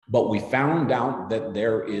But we found out that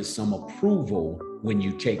there is some approval when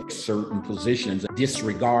you take certain positions,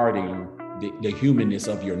 disregarding the humanness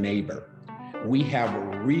of your neighbor. We have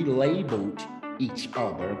relabeled each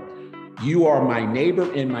other. You are my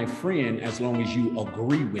neighbor and my friend as long as you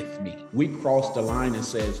agree with me. We crossed the line and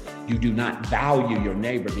says you do not value your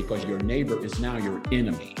neighbor because your neighbor is now your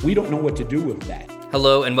enemy. We don't know what to do with that.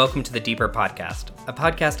 Hello and welcome to the Deeper Podcast, a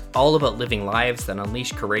podcast all about living lives that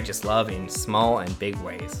unleash courageous love in small and big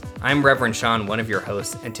ways. I'm Reverend Sean, one of your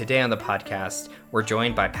hosts, and today on the podcast, we're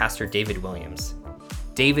joined by Pastor David Williams.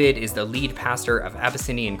 David is the lead pastor of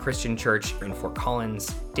Abyssinian Christian Church in Fort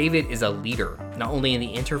Collins. David is a leader, not only in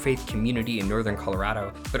the interfaith community in Northern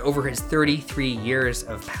Colorado, but over his 33 years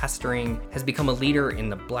of pastoring, has become a leader in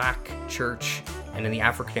the Black church and in the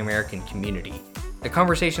African American community. The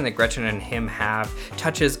conversation that Gretchen and him have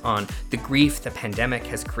touches on the grief the pandemic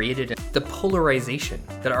has created, the polarization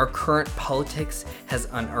that our current politics has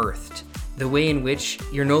unearthed, the way in which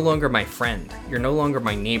you're no longer my friend, you're no longer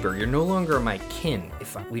my neighbor, you're no longer my kin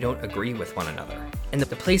if we don't agree with one another, and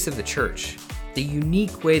the place of the church, the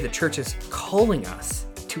unique way the church is calling us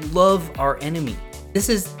to love our enemy. This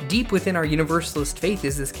is deep within our universalist faith,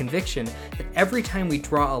 is this conviction that every time we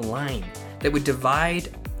draw a line that would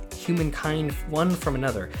divide humankind one from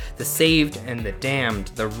another, the saved and the damned,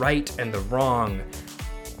 the right and the wrong,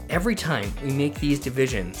 every time we make these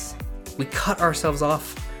divisions, we cut ourselves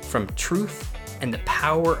off from truth and the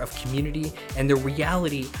power of community and the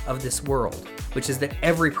reality of this world, which is that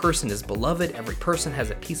every person is beloved, every person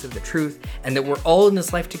has a piece of the truth, and that we're all in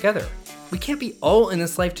this life together. We can't be all in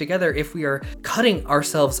this life together if we are cutting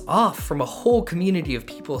ourselves off from a whole community of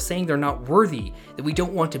people saying they're not worthy, that we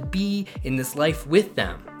don't want to be in this life with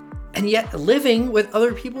them. And yet living with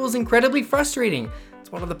other people is incredibly frustrating. It's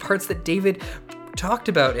one of the parts that David talked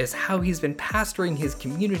about, is how he's been pastoring his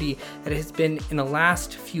community that has been in the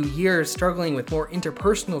last few years struggling with more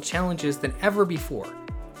interpersonal challenges than ever before.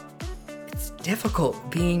 It's difficult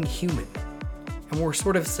being human, and we're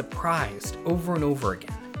sort of surprised over and over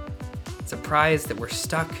again. Surprised that we're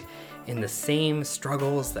stuck in the same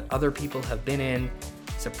struggles that other people have been in,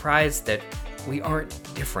 surprised that we aren't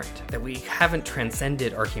different, that we haven't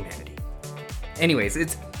transcended our humanity. Anyways,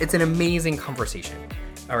 it's an amazing conversation.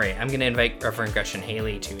 All right, I'm going to invite Reverend Gretchen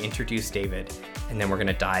Haley to introduce David, and then we're going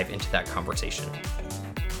to dive into that conversation.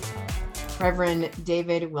 Reverend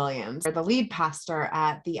David Williams, the lead pastor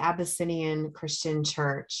at the Abyssinian Christian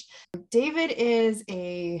Church. David is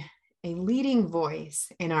a leading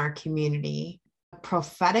voice in our community, a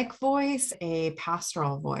prophetic voice, a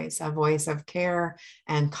pastoral voice, a voice of care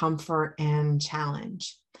and comfort and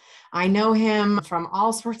challenge. I know him from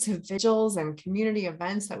all sorts of vigils and community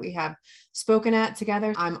events that we have spoken at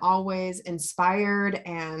together. I'm always inspired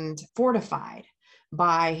and fortified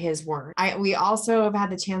by his word. We also have had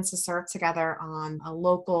the chance to serve together on a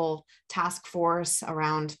local task force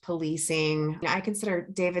around policing. I consider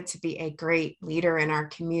David to be a great leader in our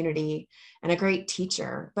community and a great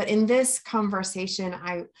teacher. But in this conversation,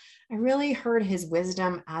 I really heard his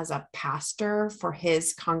wisdom as a pastor for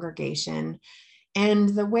his congregation, and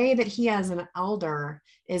the way that he as an elder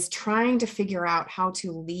is trying to figure out how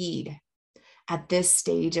to lead at this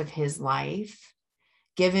stage of his life,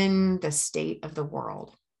 given the state of the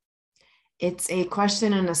world. It's a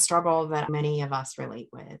question and a struggle that many of us relate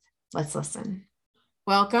with. Let's listen.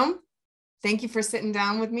 Welcome. Thank you for sitting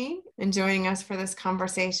down with me and joining us for this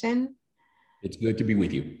conversation. It's good to be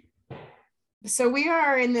with you. So we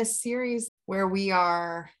are in this series where we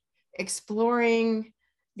are exploring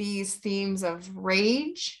these themes of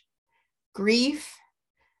rage, grief,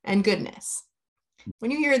 and goodness. When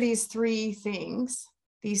you hear these three things,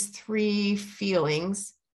 these three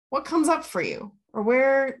feelings, what comes up for you? Or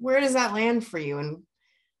where does that land for you? And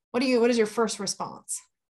what is your first response?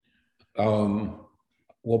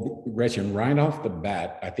 Well, Gretchen, right off the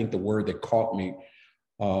bat, I think the word that caught me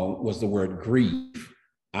was the word grief.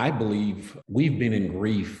 I believe we've been in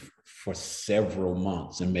grief for several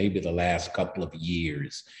months and maybe the last couple of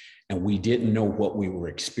years, and we didn't know what we were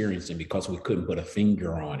experiencing because we couldn't put a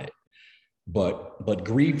finger on it. But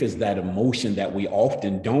grief is that emotion that we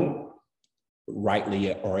often don't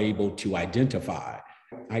rightly are able to identify.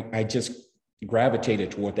 I just gravitated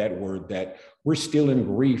toward that word, that we're still in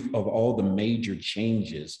grief of all the major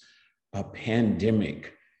changes, a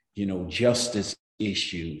pandemic, justice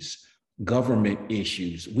issues, government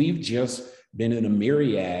issues. We've just been in a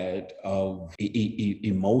myriad of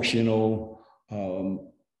emotional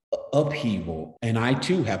upheaval, and I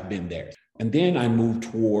too have been there. And then I moved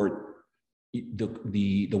toward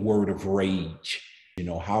the word of rage.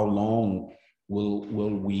 How long will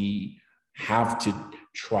we have to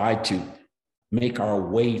try to make our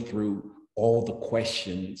way through all the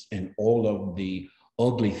questions and all of the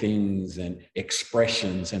ugly things and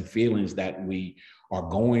expressions and feelings that we are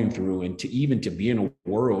going through, and to even to be in a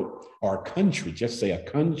world or a country, just say a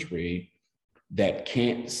country, that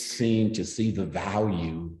can't seem to see the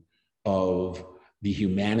value of the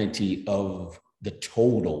humanity of the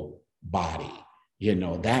total body.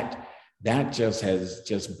 That just has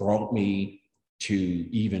just brought me to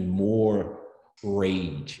even more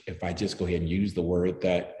rage, if I just go ahead and use the word,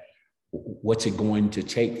 that what's it going to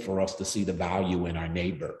take for us to see the value in our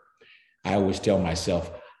neighbor? I always tell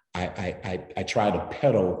myself, I try to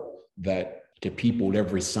peddle that to people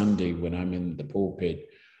every Sunday when I'm in the pulpit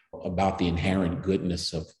about the inherent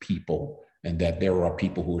goodness of people, and that there are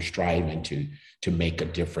people who are striving to make a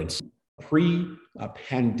difference.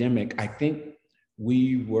 Pre-pandemic, I think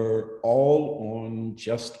we were all on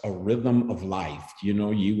just a rhythm of life. You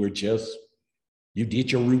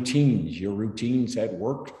did your routines. Your routines had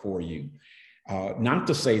worked for you. Not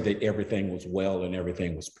to say that everything was well and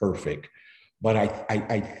everything was perfect, but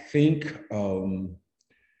I think,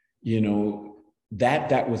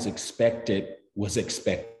 that was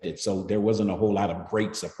expected. So there wasn't a whole lot of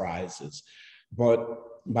great surprises. But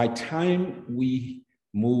by time we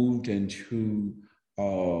moved into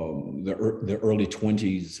the early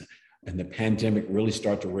 20s and the pandemic really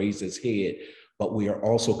started to raise its head, but we are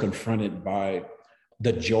also confronted by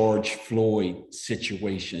the George Floyd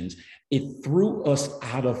situations. It threw us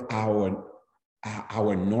out of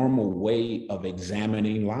our normal way of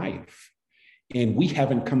examining life. And we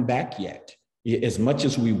haven't come back yet. As much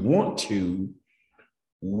as we want to,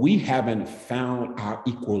 we haven't found our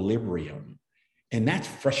equilibrium. And that's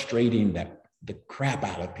frustrating the crap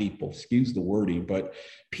out of people, excuse the wording, but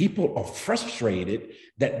people are frustrated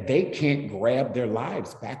that they can't grab their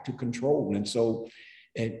lives back to control. And so,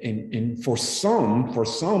 and for some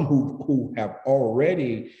who have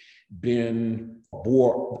already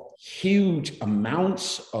bore huge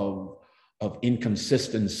amounts of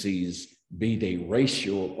inconsistencies, be they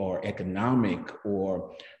racial or economic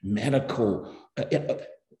or medical,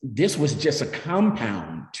 this was just a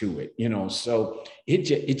compound to it, so it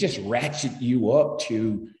just ratcheted you up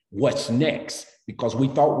to what's next, because we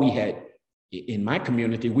thought we had, in my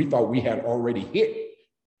community, we thought we had already hit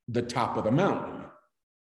the top of the mountain.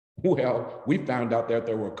 Well, we found out that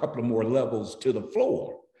there were a couple of more levels to the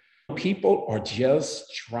floor. People are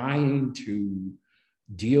just trying to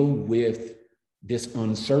deal with this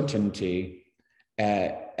uncertainty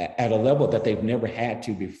at a level that they've never had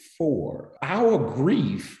to before. Our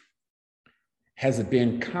grief has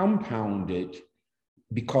been compounded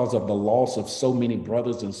because of the loss of so many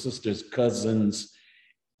brothers and sisters, cousins,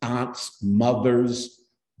 aunts, mothers,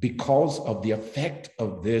 because of the effect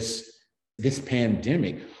of this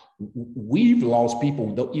pandemic. We've lost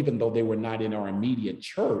people, even though they were not in our immediate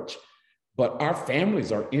church, but our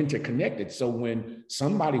families are interconnected. So when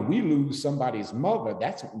we lose somebody's mother,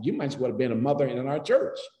 you might as well have been a mother in our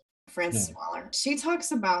church. Frances Waller, she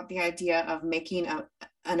talks about the idea of making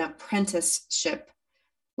an apprenticeship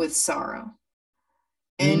with sorrow.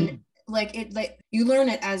 And you learn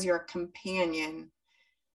it as your companion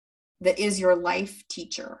that is your life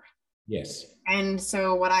teacher. Yes. And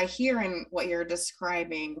so what I hear and what you're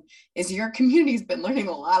describing is your community's been learning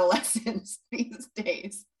a lot of lessons these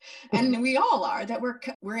days. And we all are, that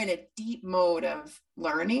we're in a deep mode of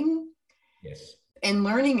learning. Yes. And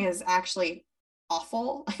learning is actually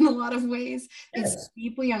awful in a lot of ways. Yes. It's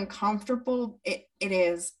deeply uncomfortable. It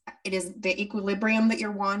is the equilibrium that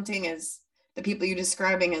you're wanting, is the people you're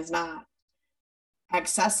describing, is not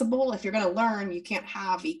accessible. If you're going to learn, you can't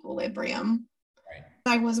have equilibrium. Right.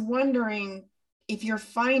 I was wondering if you're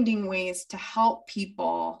finding ways to help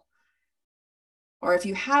people, or if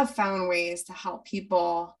you have found ways to help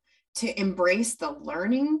people to embrace the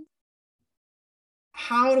learning.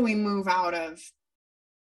 How do we move out of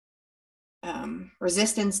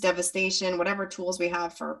resistance, devastation, whatever tools we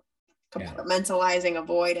have for compartmentalizing,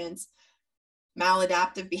 avoidance,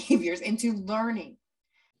 maladaptive behaviors, into learning?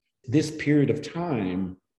 This period of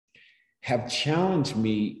time have challenged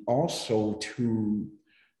me also to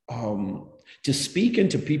speak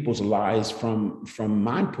into people's lives from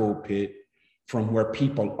my pulpit, from where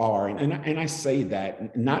people are. And I say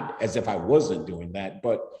that not as if I wasn't doing that,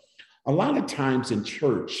 but a lot of times in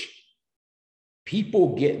church,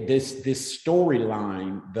 people get this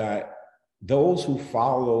storyline that those who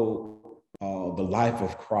follow the life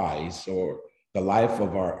of Christ, or the life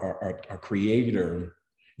of our Creator,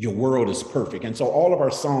 your world is perfect. And so all of our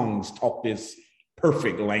songs talk this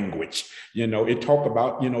perfect language. It talk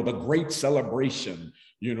about, the great celebration,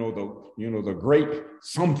 the great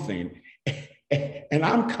something. And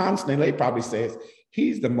I'm constantly, they probably says,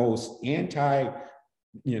 he's the most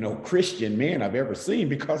Christian man I've ever seen,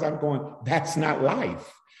 because I'm going, that's not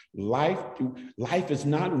life. Life is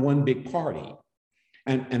not one big party.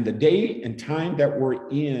 And the day and time that we're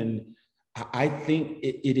in, I think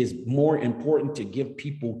it is more important to give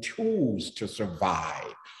people tools to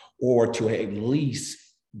survive, or to at least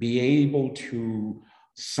be able to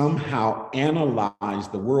somehow analyze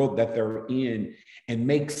the world that they're in and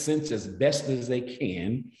make sense as best as they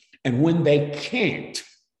can. And when they can't,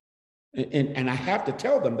 and I have to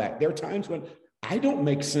tell them that there are times when I don't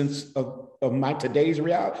make sense of my today's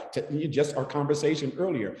reality, just our conversation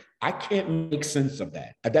earlier. I can't make sense of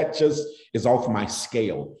that. That just is off my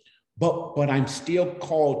scale. But I'm still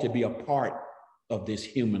called to be a part of this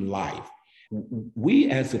human life. We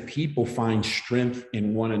as a people find strength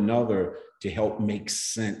in one another to help make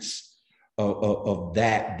sense of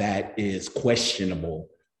that is questionable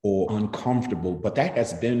or uncomfortable. But that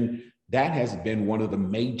has been one of the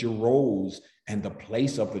major roles and the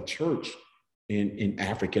place of the church in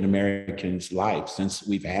African Americans' life since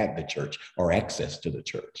we've had the church, or access to the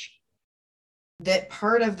church. That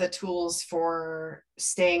part of the tools for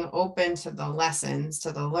staying open to the lessons,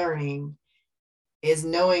 to the learning, is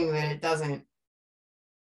knowing that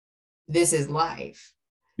this is life.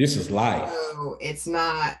 This is life. So it's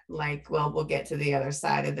not like, well, we'll get to the other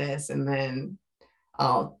side of this and then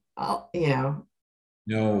I'll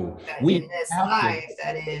No, in this life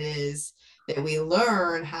that it is that we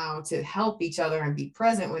learn how to help each other and be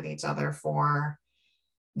present with each other for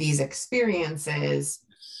these experiences,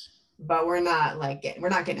 but we're not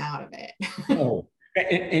getting out of it. No.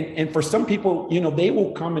 And for some people, they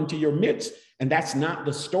will come into your midst, and that's not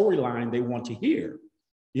the storyline they want to hear.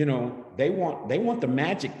 They want the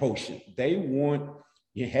magic potion. They want,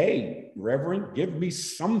 hey, Reverend, give me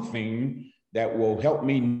something that will help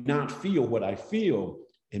me not feel what I feel.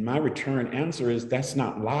 And my return answer is, that's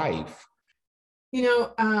not life.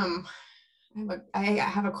 I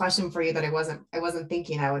have a question for you that I wasn't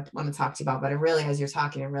thinking I would want to talk to you about, but as you're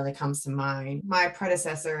talking, it really comes to mind. My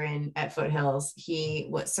predecessor at Foothills,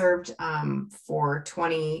 he served for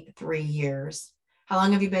 23 years. How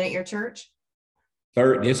long have you been at your church?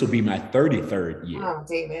 This will be my 33rd year. Oh,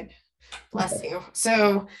 David, bless you.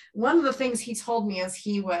 So one of the things he told me as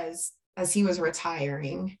he was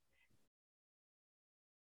retiring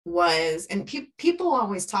was, and people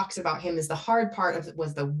always talks about him as the hard part of it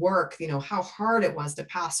was the work, how hard it was to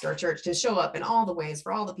pastor a church, to show up in all the ways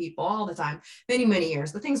for all the people all the time, many, many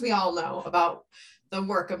years, the things we all know about the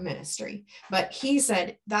work of ministry. But he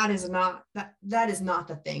said that is not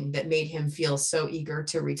the thing that made him feel so eager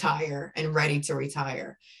to retire and ready to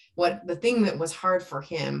retire. The thing that was hard for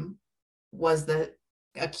him was the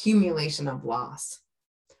accumulation of loss,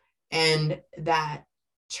 and that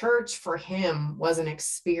church for him was an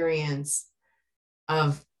experience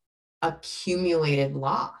of accumulated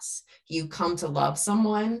loss. You come to love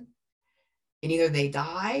someone, and either they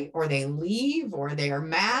die or they leave or they are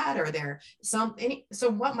mad or they're something. So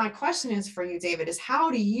what my question is for you, David, is how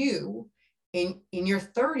do you, in your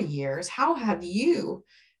 30 years, how have you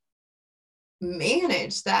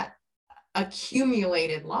managed that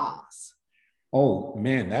accumulated loss? Oh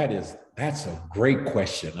man, that's a great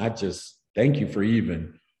question. I just thank you for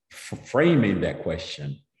even framing that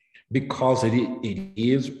question, because it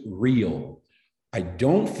is real. I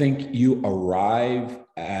don't think you arrive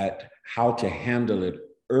at how to handle it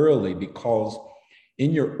early, because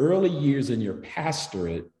in your early years in your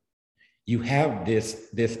pastorate, you have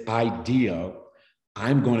this idea,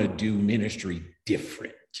 I'm going to do ministry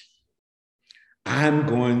different. I'm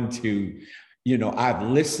going to, I've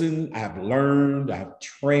listened, I've learned, I've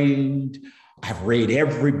trained, I've read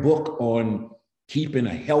every book on keeping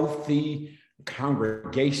a healthy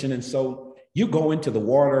congregation. And so you go into the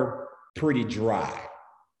water pretty dry.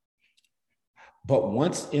 But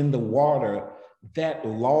once in the water, that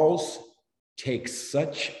loss takes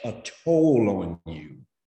such a toll on you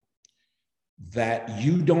that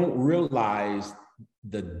you don't realize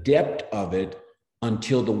the depth of it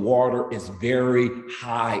until the water is very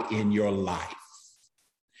high in your life.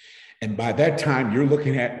 And by that time, you're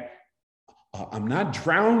looking at, I'm not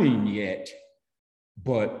drowning yet,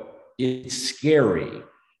 but it's scary,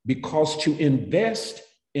 because to invest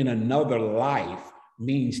in another life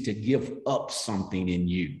means to give up something in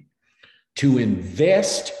you. To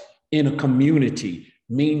invest in a community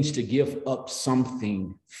means to give up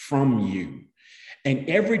something from you. And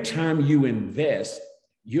every time you invest,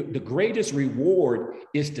 the greatest reward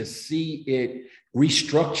is to see it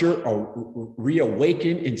restructure or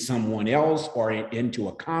reawaken in someone else or into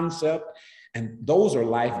a concept. And those are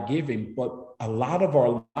life-giving. But a lot of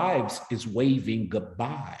our lives is waving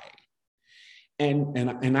goodbye.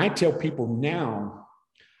 And I tell people now,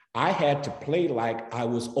 I had to play like I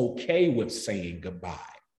was okay with saying goodbye.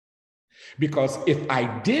 Because if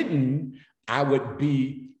I didn't, I would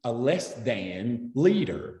be a less than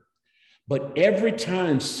leader. But every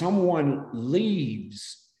time someone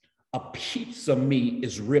leaves, a piece of me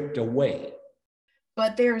is ripped away.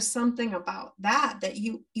 But there's something about that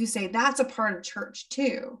you say that's a part of church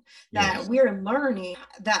too, that yes. We're learning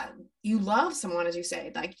that you love someone, as you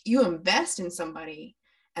say, like you invest in somebody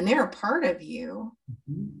and they're a part of you,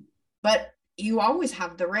 but you always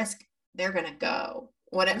have the risk they're going to go.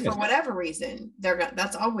 For whatever reason,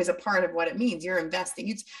 that's always a part of what it means. You're investing.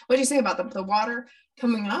 What do you say about the water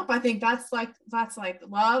coming up? I think that's like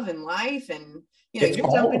love and life, and you're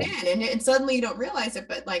jumping in, and suddenly you don't realize it,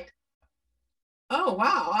 but like, oh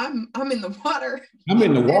wow, I'm in the water. I'm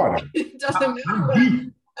in the water. It doesn't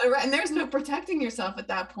matter. And there's no protecting yourself at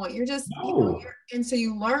that point. You're just, and so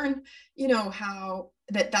you learn, how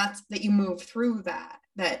that you move through that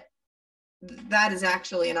is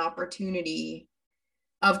actually an opportunity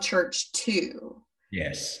of church too.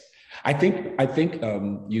 Yes, I think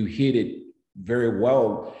you hit it very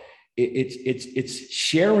well. It's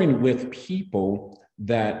sharing with people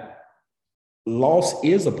that loss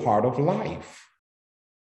is a part of life.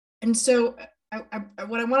 And so, I'm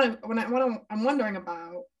wondering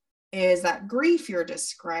about is that grief you're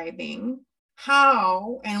describing.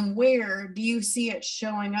 How and where do you see it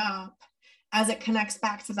showing up as it connects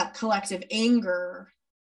back to that collective anger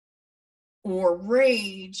or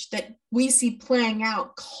rage that we see playing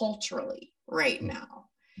out culturally right now?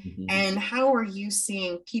 Mm-hmm. And how are you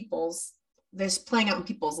seeing this playing out in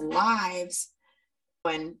people's lives?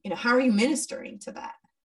 And how are you ministering to that?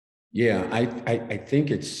 Yeah, I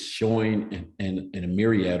think it's showing in a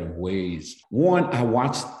myriad of ways. One, I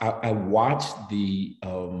watched the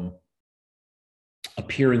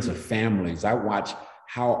appearance of families. I watch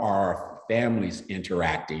how are families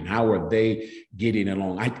interacting? How are they getting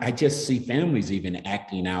along? I just see families even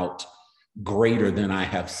acting out greater than I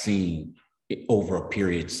have seen over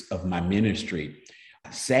periods of my ministry.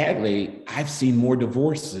 Sadly, I've seen more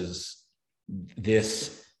divorces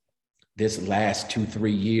this last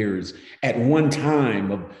 2-3 years at one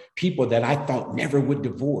time of people that I thought never would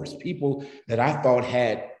divorce, people that I thought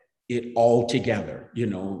had it all together.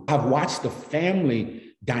 I've watched the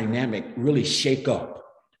family dynamic really shake up,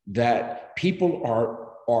 that people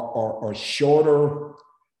are shorter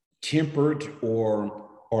tempered or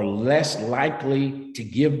less likely to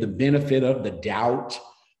give the benefit of the doubt.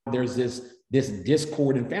 There's this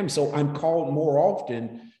discord in family. So I'm called more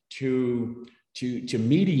often to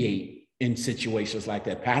mediate in situations like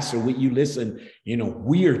that. Pastor, will you listen?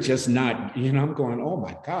 We are just not, I'm going, oh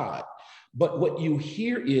my God. But what you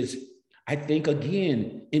hear is, I think,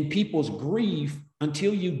 again, in people's grief,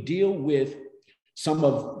 until you deal with some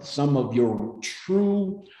of your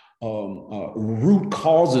true root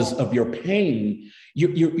causes of your pain,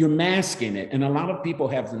 you're masking it. And a lot of people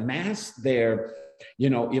have masked their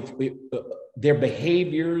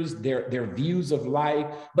behaviors, their views of life,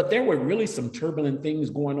 but there were really some turbulent things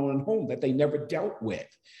going on at home that they never dealt with.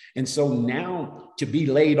 And so now to be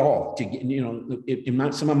laid off, to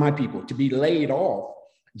get, some of my people, to be laid off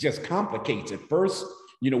just complicates it. First,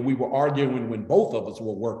 we were arguing when both of us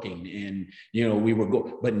were working, and we were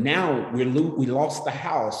but now we lost the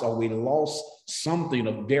house, or we lost something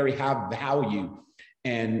of very high value,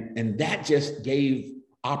 and that just gave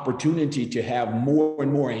opportunity to have more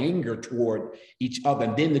and more anger toward each other.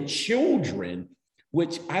 And then the children,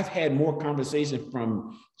 which I've had more conversation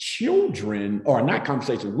from children, or not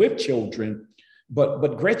conversation with children,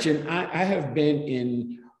 but Gretchen, I have been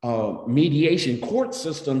in mediation court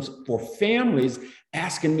systems for families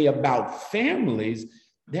asking me about families.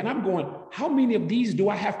 Then I'm going, how many of these do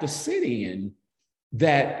I have to sit in,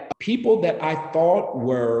 that people that I thought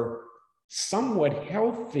were somewhat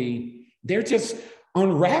healthy, they're just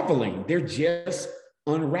unraveling.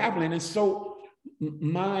 And so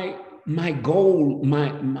my goal,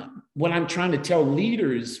 what I'm trying to tell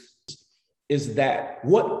leaders is that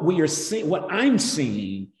what I'm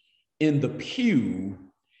seeing in the pew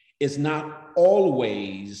is not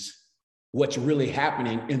always what's really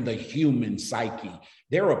happening in the human psyche.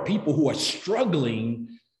 There are people who are struggling,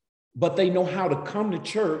 but they know how to come to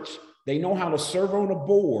church. They know how to serve on a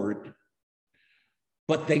board,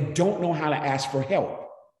 but they don't know how to ask for help.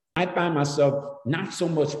 I find myself not so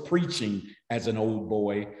much preaching as an old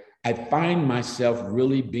boy. I find myself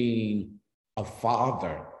really being a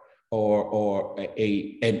father or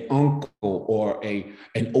an uncle or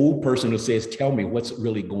an old person who says, tell me what's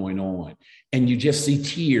really going on. And you just see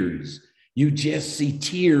tears. You just see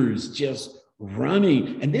tears just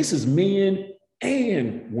running. And this is men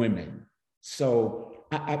and women. So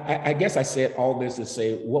I guess I said all this to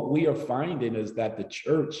say what we are finding is that the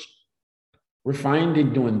church, we're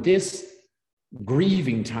finding during this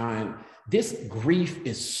grieving time, this grief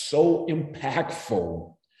is so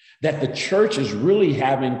impactful that the church is really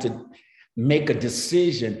having to make a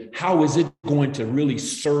decision. How is it going to really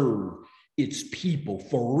serve its people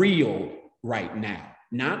for real right now?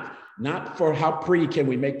 Not for how pretty can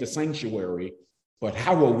we make the sanctuary, but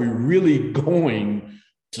how are we really going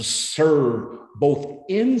to serve both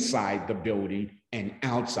inside the building and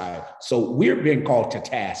outside? So we're being called to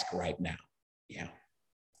task right now. Yeah.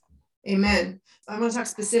 Amen. I'm going to talk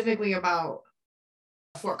specifically about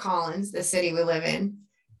Fort Collins, the city we live in.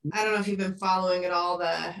 I don't know if you've been following at all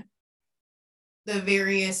the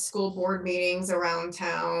various school board meetings around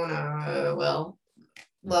town.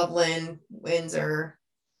 Loveland, Windsor,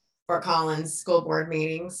 Fort Collins school board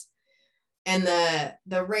meetings, and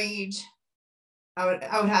the rage. I would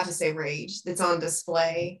have to say rage that's on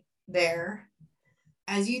display there.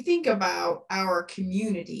 As you think about our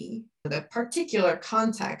community, the particular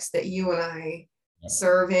context that you and I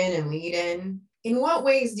serve in and lead in what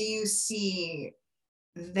ways do you see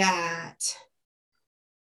that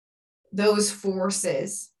those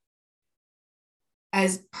forces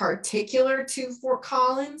as particular to Fort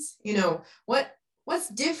Collins? You know, what's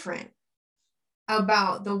different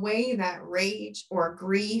about the way that rage or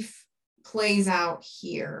grief plays out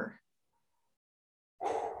here?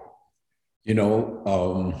 You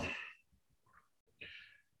know,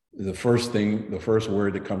 the first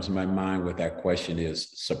word that comes to my mind with that question is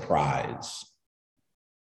surprise.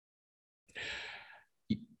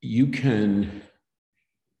 You can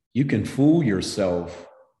fool yourself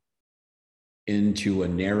into a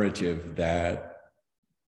narrative that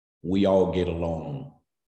we all get along.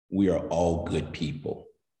 We are all good people.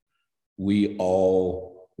 We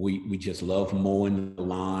just love mowing the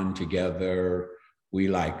lawn together. We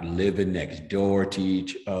like living next door to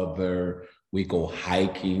each other. We go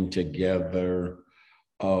hiking together.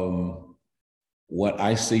 What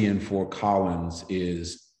I see in Fort Collins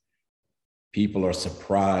is people are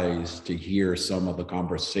surprised to hear some of the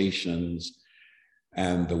conversations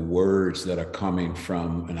and the words that are coming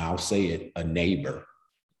from, and I'll say it, a neighbor.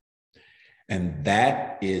 And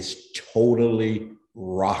that is totally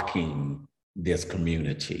rocking this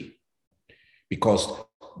community, because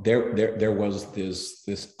there was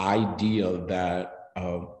this idea that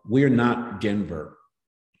we're not Denver,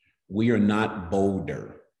 we are not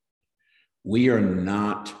Boulder, we are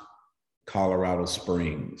not Colorado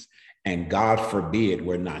Springs, and God forbid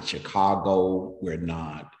we're not Chicago, we're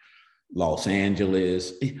not Los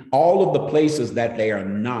Angeles. All of the places that they are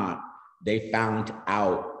not, they found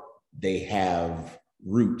out they have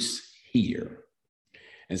roots here.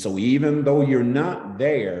 And so even though you're not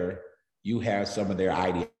there, you have some of their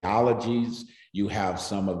ideologies, you have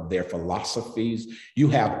some of their philosophies, you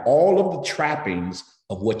have all of the trappings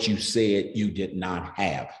of what you said you did not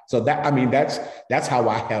have. So that's how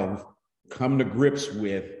I have come to grips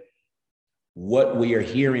with what we are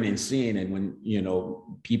hearing and seeing. And when, you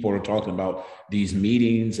know, people are talking about these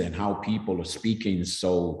meetings and how people are speaking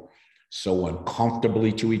so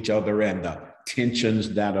uncomfortably to each other and the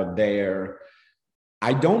tensions that are there,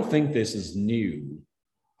 I don't think this is new.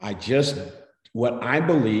 What I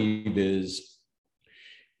believe is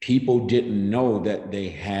people didn't know that they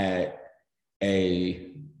had a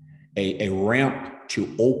ramp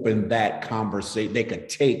to open that conversation they could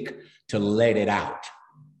take to let it out.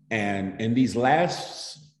 And in these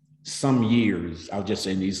last some years, I'll just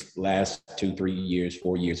say in these last 2, 3 years,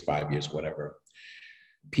 4 years, 5 years, whatever,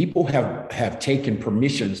 people have taken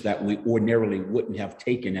permissions that we ordinarily wouldn't have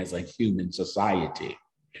taken as a human society.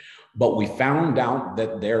 But we found out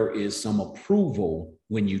that there is some approval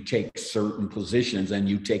when you take certain positions and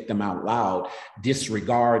you take them out loud,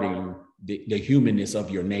 disregarding the humanness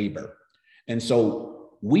of your neighbor. And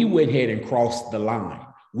so we went ahead and crossed the line.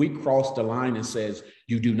 We crossed the line and says,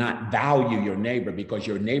 you do not value your neighbor because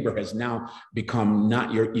your neighbor has now become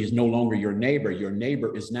is no longer your neighbor. Your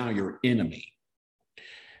neighbor is now your enemy.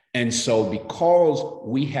 And so because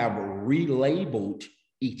we have relabeled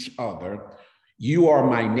each other, you are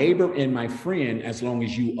my neighbor and my friend as long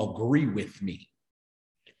as you agree with me.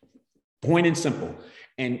 Point and simple.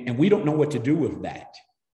 And we don't know what to do with that.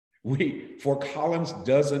 Fort Collins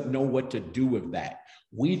doesn't know what to do with that.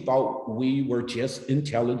 We thought we were just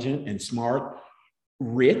intelligent and smart,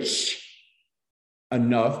 rich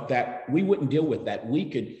enough that we wouldn't deal with that. We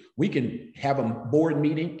could have a board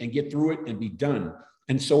meeting and get through it and be done.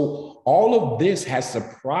 And so all of this has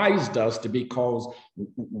surprised us because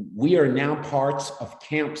we are now parts of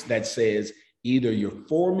camps that says either you're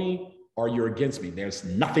for me or you're against me. There's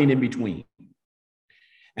nothing in between.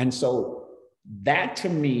 And so that to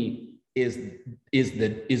me is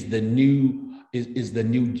the new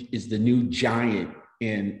giant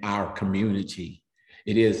in our community.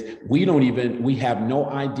 It is, we have no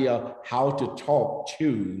idea how to talk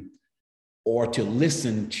to or to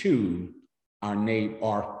listen to our neighbor,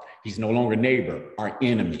 or he's no longer neighbor, our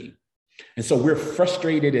enemy. And so we're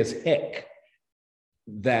frustrated as heck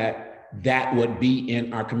that would be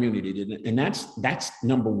in our community. And that's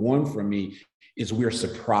number one for me, is we're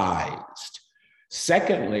surprised.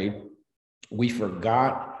 Secondly, we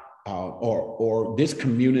forgot, or this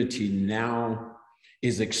community now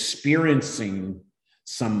is experiencing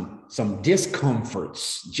some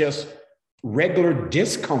discomforts, just regular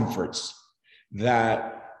discomforts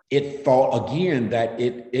that it thought, again, that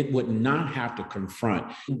it would not have to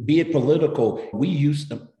confront. Be it political, we used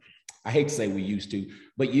to, I hate to say we used to,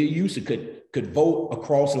 but you used to could vote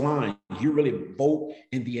across lines. You really vote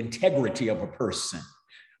in the integrity of a person.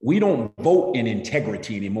 We don't vote in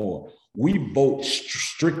integrity anymore. We vote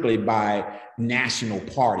strictly by national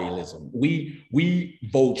partyism. We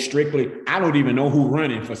vote strictly, I don't even know who's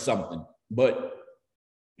running for something, but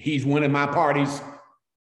he's one of my parties.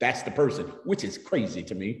 That's the person, which is crazy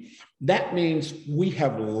to me. That means we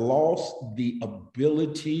have lost the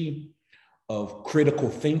ability of critical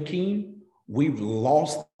thinking. We've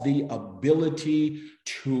lost the ability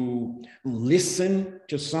to listen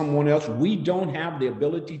to someone else. We don't have the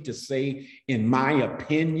ability to say, in my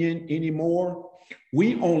opinion, anymore.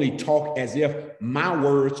 We only talk as if my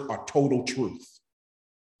words are total truth.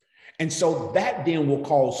 And so that then will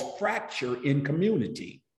cause fracture in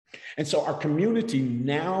community. And so our community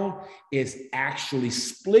now is actually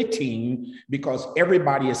splitting because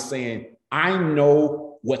everybody is saying, I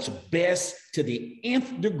know what's best to the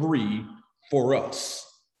nth degree for us.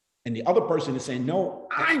 And the other person is saying, no,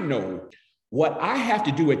 I know what I have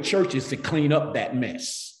to do at church is to clean up that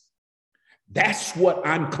mess. That's what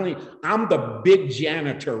I'm clean. I'm the big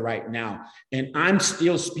janitor right now. And I'm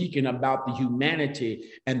still speaking about the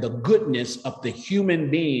humanity and the goodness of the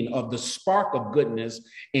human being, of the spark of goodness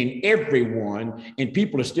in everyone. And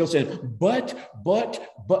people are still saying, but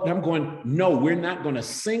I'm going, no, we're not going to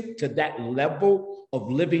sink to that level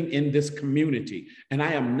of living in this community. And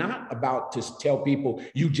I am not about to tell people,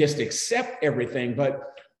 you just accept everything, but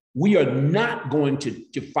we are not going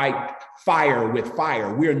to fight fire with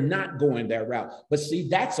fire. We're not going that route. But see,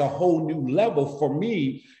 that's a whole new level for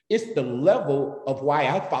me. It's the level of why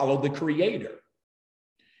I follow the Creator.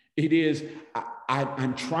 It is,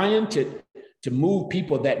 I'm trying to move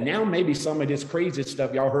people that now maybe some of this crazy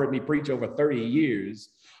stuff y'all heard me preach over 30 years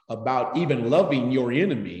about even loving your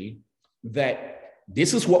enemy, that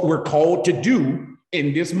this is what we're called to do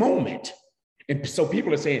in this moment. And so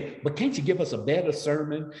people are saying, but can't you give us a better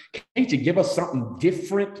sermon? Can't you give us something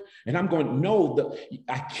different? And I'm going, no,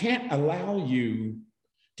 I can't allow you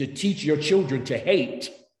to teach your children to hate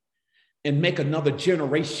and make another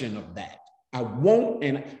generation of that. I won't,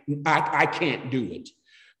 and I can't do it.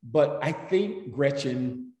 But I think,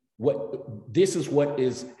 Gretchen, this is what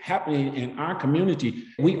is happening in our community.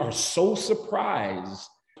 We are so surprised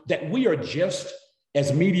that we are just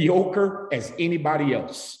as mediocre as anybody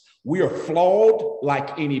else. We are flawed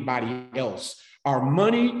like anybody else. Our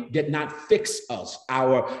money did not fix us.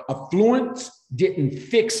 Our affluence didn't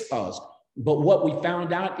fix us. But what we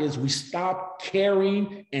found out is we stopped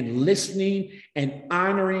caring and listening and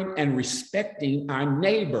honoring and respecting our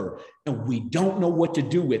neighbor, and we don't know what to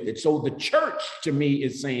do with it. So the church, to me,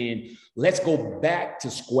 is saying, let's go back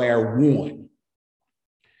to square one.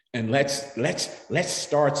 And let's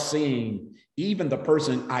start seeing even the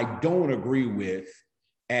person I don't agree with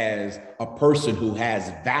as a person who has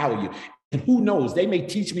value. And who knows, they may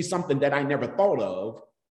teach me something that I never thought of,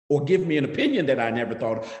 or give me an opinion that I never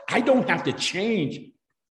thought of. I don't have to change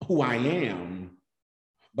who I am,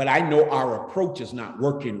 but I know our approach is not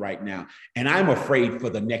working right now. And I'm afraid for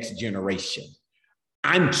the next generation.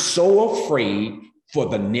 I'm so afraid for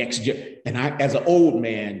the next and as an old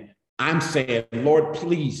man, I'm saying, Lord,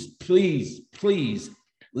 please, please, please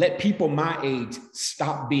let people my age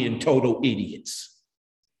stop being total idiots.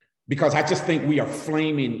 Because I just think we are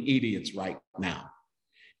flaming idiots right now.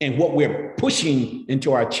 And what we're pushing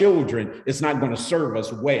into our children is not going to serve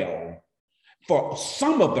us well for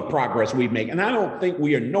some of the progress we've made. And I don't think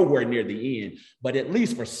we are nowhere near the end, but at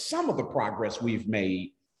least for some of the progress we've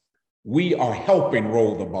made, we are helping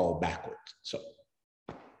roll the ball backwards. So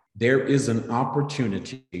there is an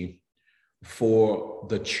opportunity for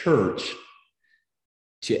the church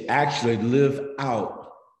to actually live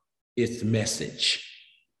out its message.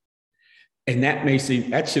 And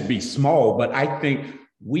that should be small, but I think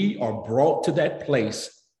we are brought to that place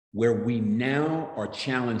where we now are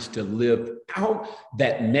challenged to live out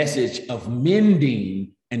that message of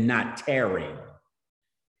mending and not tearing.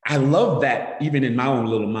 I love that even in my own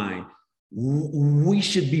little mind. We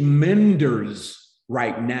should be menders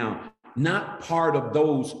right now, not part of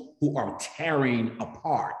those who are tearing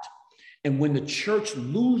apart. And when the church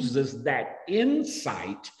loses that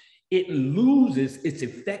insight, it loses its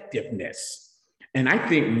effectiveness. And I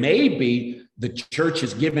think maybe the church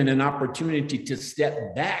is given an opportunity to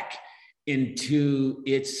step back into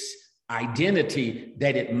its identity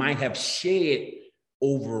that it might have shed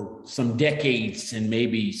over some decades and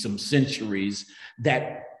maybe some centuries,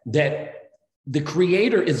 that the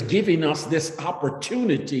Creator is giving us this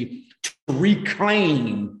opportunity to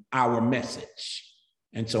reclaim our message.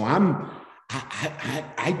 And so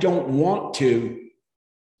I don't want to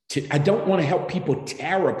help people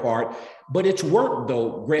tear apart, but it's work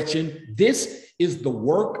though, Gretchen. This is the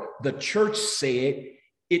work the church said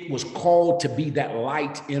it was called to be, that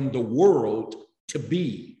light in the world to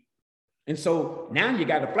be. And so now you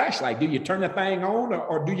got a flashlight. Do you turn the thing on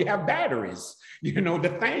or do you have batteries?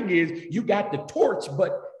 The thing is, you got the torch,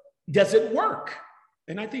 but does it work?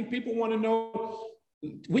 And I think people want to know,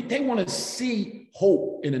 they want to see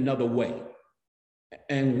hope in another way.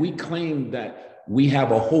 And we claim that we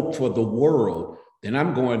have a hope for the world. Then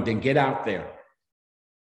I'm going to get out there.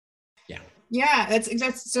 Yeah, that's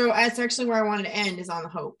actually where I wanted to end, is on the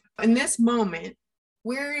hope. In this moment,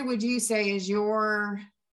 where would you say is your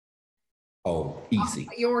easy,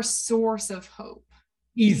 your source of hope?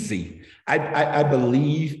 Easy. I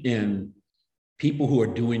believe in people who are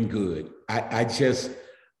doing good. I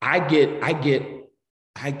get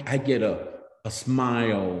a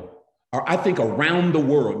smile, or I think around the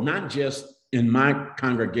world, not just in my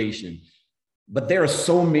congregation, but there are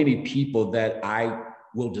so many people that I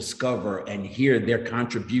will discover and hear their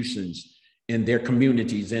contributions in their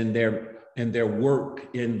communities, in their work,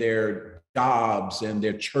 in their jobs, in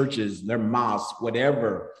their churches, their mosques,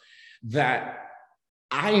 whatever, that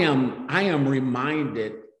I am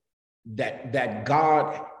reminded that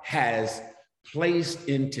God has placed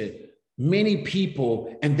into many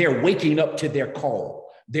people, and they're waking up to their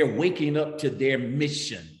call. They're waking up to their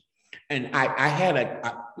mission. And I had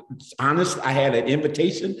an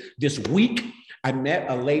invitation this week. I met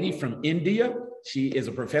a lady from India. She is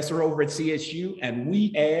a professor over at CSU, and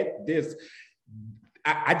we had this.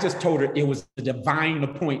 I just told her it was a divine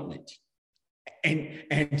appointment.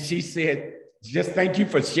 And she said, just thank you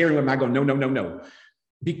for sharing with me. I go, no.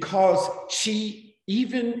 Because she,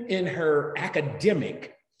 even in her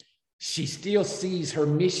academic, she still sees her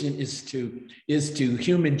mission is to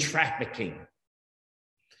human trafficking.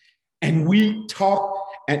 And we talk,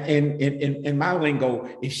 and in my lingo,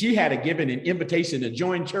 if she had given an invitation to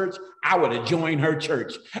join church, I would have joined her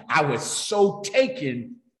church. I was so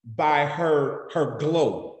taken by her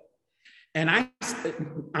glow. And I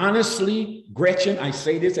honestly, Gretchen, I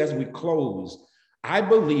say this as we close, I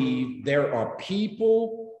believe there are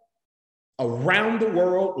people around the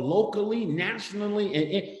world, locally,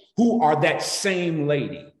 nationally, who are that same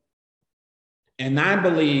lady. And I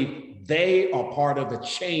believe they are part of the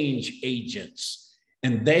change agents,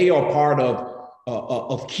 and they are part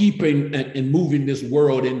of keeping and moving this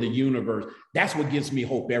world in the universe. That's what gives me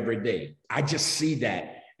hope every day. I just see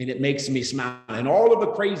that, and it makes me smile. And all of the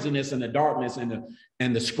craziness and the darkness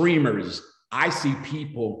and the screamers, I see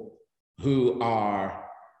people who are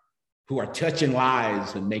touching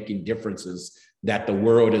lives and making differences that the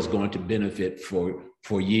world is going to benefit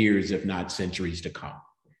for years, if not centuries to come.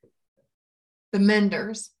 The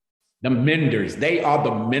menders. The menders. They are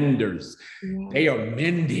the menders. Yeah. They are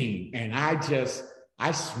mending. And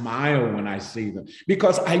I smile when I see them,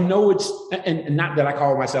 because I know and not that I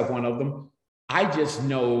call myself one of them. I just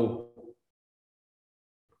know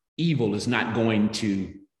evil is not going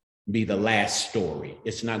to be the last story.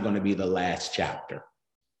 It's not going to be the last chapter.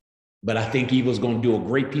 But I think evil is going to do a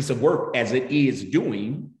great piece of work, as it is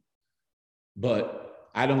doing. But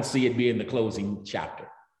I don't see it being the closing chapter.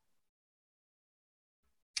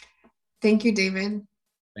 Thank you, David.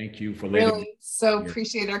 Thank you for letting me.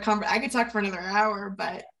 Appreciate our conversation. I could talk for another hour,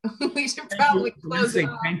 but we should probably close it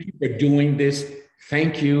off. Thank you for doing this.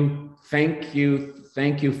 Thank you,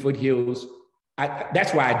 Foothills.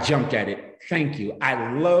 That's why I jumped at it. Thank you.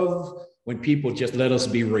 I love when people just let us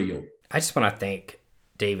be real. I just want to thank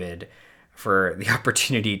David for the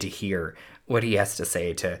opportunity to hear what he has to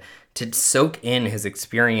say, to soak in his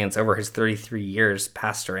experience over his 33 years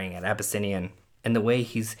pastoring at Abyssinian, and the way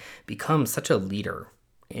he's become such a leader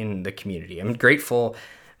in the community. I'm grateful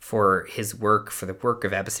for his work, for the work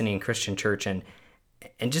of Abyssinian Christian Church, and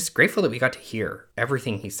just grateful that we got to hear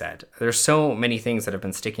everything he said. There's so many things that have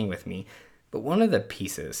been sticking with me, but one of the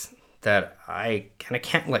pieces that I kind of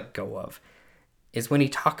can't let go of is when he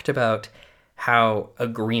talked about how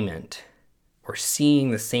agreement or seeing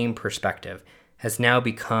the same perspective is now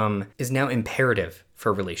imperative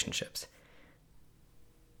for relationships.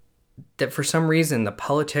 That for some reason, the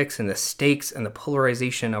politics and the stakes and the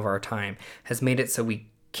polarization of our time has made it so we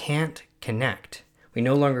can't connect. We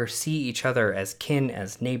no longer see each other as kin,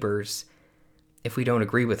 as neighbors, if we don't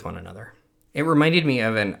agree with one another. It reminded me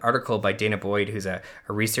of an article by Dana Boyd, who's a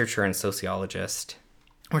researcher and sociologist,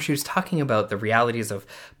 where she was talking about the realities of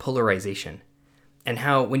polarization and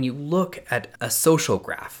how when you look at a social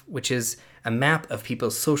graph, which is a map of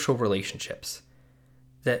people's social relationships,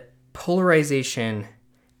 that polarization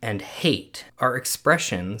and hate are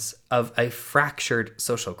expressions of a fractured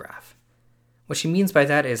social graph. What she means by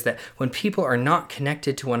that is that when people are not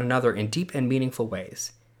connected to one another in deep and meaningful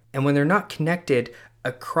ways, and when they're not connected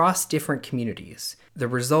across different communities, the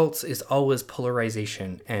results is always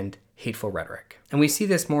polarization and hateful rhetoric. And we see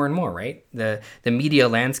this more and more, right? The media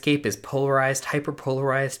landscape is polarized,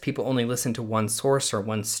 hyper-polarized. People only listen to one source or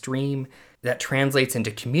one stream. That translates into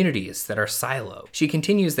communities that are siloed. She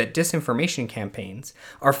continues that disinformation campaigns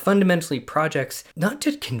are fundamentally projects not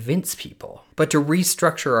to convince people, but to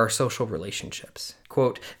restructure our social relationships.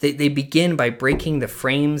 Quote, they begin by breaking the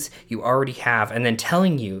frames you already have and then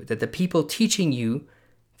telling you that the people teaching you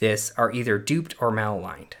this are either duped or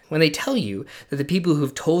malaligned. When they tell you that the people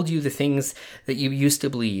who've told you the things that you used to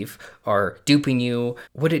believe are duping you,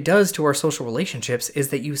 what it does to our social relationships is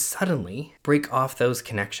that you suddenly break off those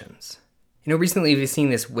connections. You know, recently we've seen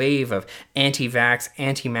this wave of anti-vax,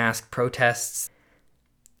 anti-mask protests.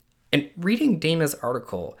 And reading Dana's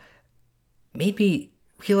article made me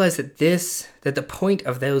realize that the point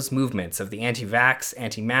of those movements, of the anti-vax,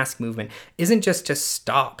 anti-mask movement, isn't just to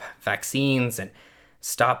stop vaccines and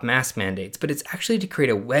stop mask mandates, but it's actually to create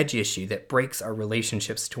a wedge issue that breaks our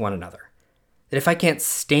relationships to one another. That if I can't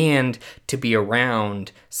stand to be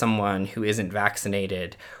around someone who isn't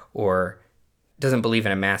vaccinated or doesn't believe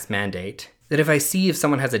in a mask mandate, that if I see if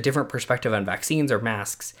someone has a different perspective on vaccines or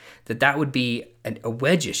masks, that would be a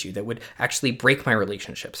wedge issue that would actually break my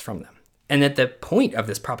relationships from them. And that the point of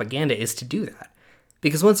this propaganda is to do that.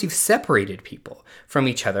 Because once you've separated people from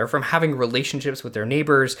each other, from having relationships with their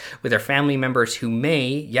neighbors, with their family members who may,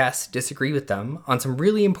 yes, disagree with them on some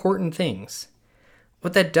really important things,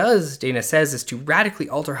 what that does, Dana says, is to radically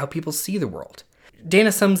alter how people see the world.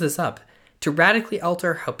 Dana sums this up. To radically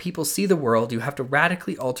alter how people see the world, you have to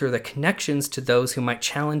radically alter the connections to those who might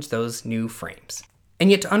challenge those new frames. And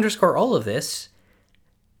yet, to underscore all of this,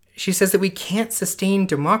 she says that we can't sustain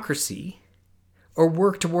democracy or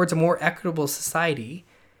work towards a more equitable society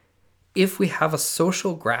if we have a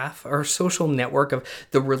social graph or a social network of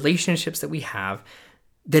the relationships that we have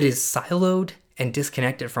that is siloed and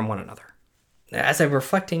disconnected from one another. As I'm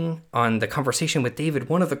reflecting on the conversation with David,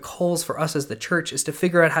 one of the calls for us as the church is to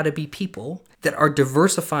figure out how to be people that are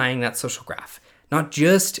diversifying that social graph, not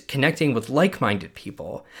just connecting with like-minded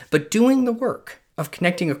people, but doing the work of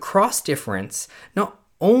connecting across difference, not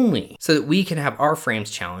only so that we can have our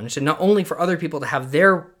frames challenged, and not only for other people to have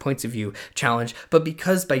their points of view challenged, but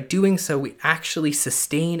because by doing so, we actually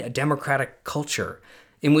sustain a democratic culture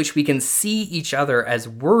in which we can see each other as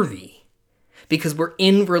worthy because we're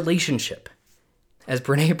in relationship. As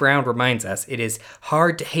Brené Brown reminds us, it is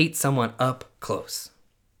hard to hate someone up close.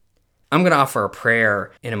 I'm going to offer a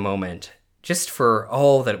prayer in a moment, just for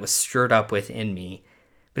all that it was stirred up within me.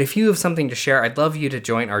 But if you have something to share, I'd love you to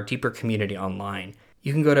join our Deeper community online.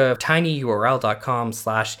 You can go to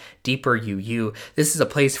tinyurl.com/deeperuu. This is a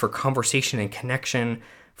place for conversation and connection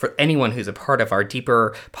for anyone who's a part of our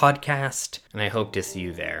Deeper podcast, and I hope to see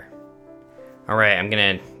you there. All right, I'm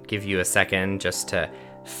going to give you a second just to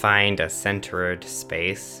find a centered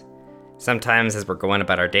space. Sometimes as we're going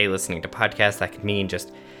about our day listening to podcasts, that could mean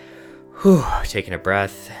just taking a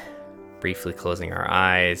breath, briefly closing our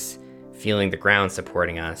eyes, feeling the ground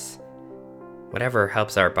supporting us. Whatever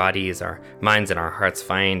helps our bodies, our minds, and our hearts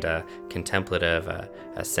find a contemplative, a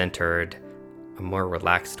centered, a more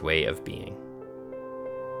relaxed way of being.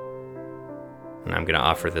 And I'm going to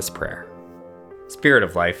offer this prayer. Spirit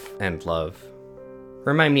of life and love,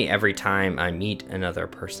 remind me every time I meet another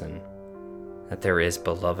person that there is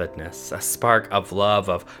belovedness, a spark of love,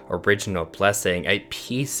 of original blessing, a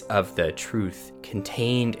piece of the truth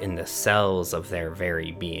contained in the cells of their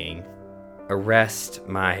very being. Arrest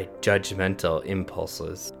my judgmental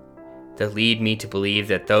impulses that lead me to believe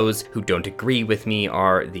that those who don't agree with me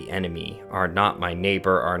are the enemy, are not my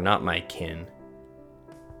neighbor, are not my kin.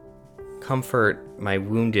 Comfort my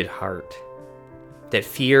wounded heart that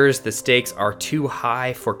fears the stakes are too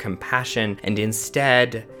high for compassion, and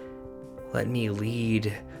instead let me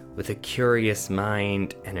lead with a curious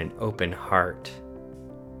mind and an open heart,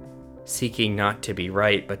 seeking not to be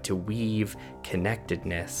right, but to weave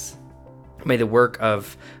connectedness. May the work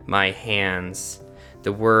of my hands,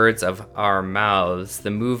 the words of our mouths,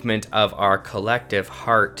 the movement of our collective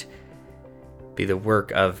heart be the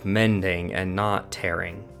work of mending and not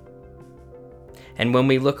tearing. And when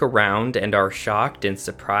we look around and are shocked and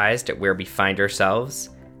surprised at where we find ourselves,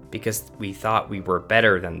 because we thought we were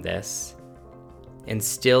better than this,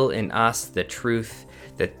 instill in us the truth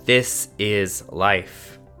that this is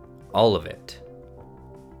life, all of it.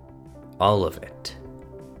 All of it.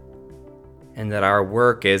 And that our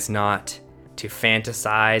work is not to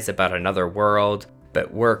fantasize about another world,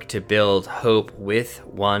 but work to build hope with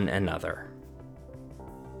one another.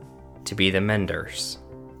 To be the menders.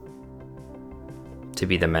 To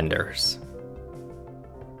be the menders.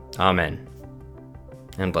 Amen.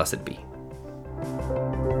 And blessed be.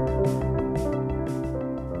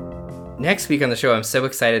 Next week on the show, I'm so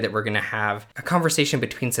excited that we're going to have a conversation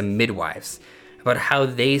between some midwives about how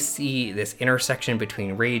they see this intersection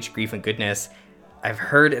between rage, grief, and goodness. I've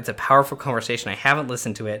heard it's a powerful conversation. I haven't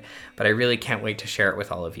listened to it, but I really can't wait to share it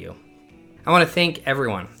with all of you. I want to thank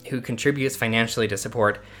everyone who contributes financially to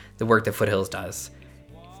support the work that Foothills does.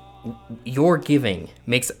 Your giving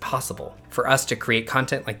makes it possible for us to create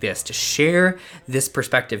content like this, to share this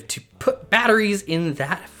perspective, to put batteries in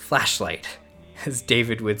that flashlight, as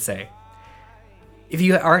David would say. If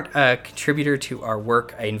you aren't a contributor to our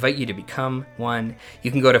work, I invite you to become one.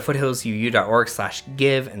 You can go to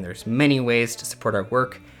foothillsuu.org/give, and there's many ways to support our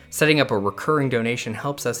work. Setting up a recurring donation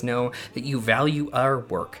helps us know that you value our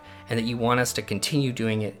work and that you want us to continue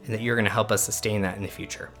doing it, and that you're going to help us sustain that in the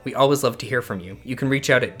future. We always love to hear from you. You can reach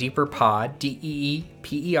out at deeperpod,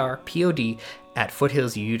 DEEPERPOD, at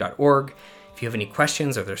foothillsuu.org. If you have any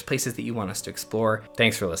questions or there's places that you want us to explore,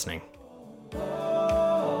 thanks for listening.